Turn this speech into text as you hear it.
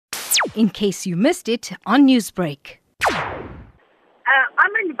in case you missed it on Newsbreak.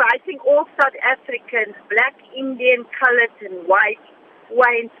 I'm inviting all South Africans, black, Indian, coloured and white, who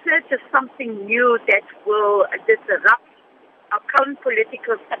are in search of something new that will disrupt our current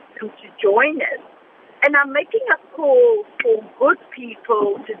political system to join us. And I'm making a call for good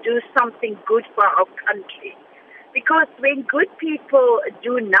people to do something good for our country. Because when good people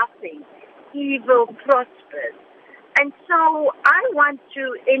do nothing, evil prospers. And so I want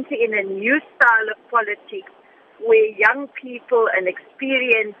to enter in a new style of politics where young people and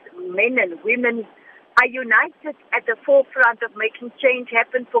experienced men and women are united at the forefront of making change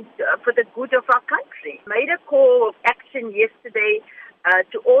happen for the good of our country. I made a call of action yesterday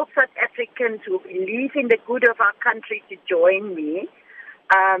to all South Africans who believe in the good of our country to join me.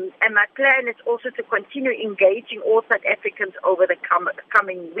 And my plan is also to continue engaging all South Africans over the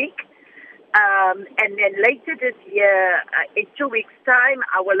coming week. And then later this year, in 2 weeks' time,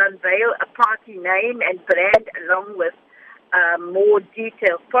 I will unveil a party name and brand along with more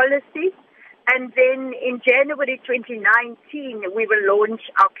detailed policies. And then in January 2019, we will launch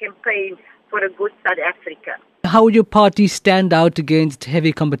our campaign for a good South Africa. How will your party stand out against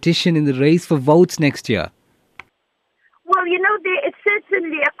heavy competition in the race for votes next year? Well, there is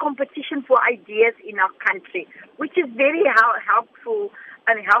certainly a competition for ideas in our country, which is very helpful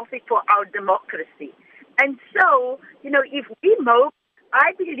and healthy for our democracy. And so, if we move,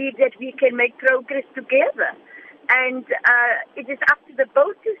 I believe that we can make progress together. And it is up to the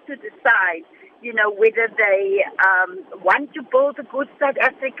voters to decide, whether they want to build a good South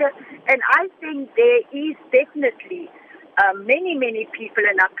Africa. And I think there is definitely many, many people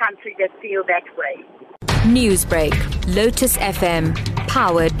in our country that feel that way. Newsbreak, Lotus FM,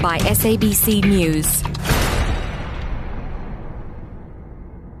 powered by SABC News.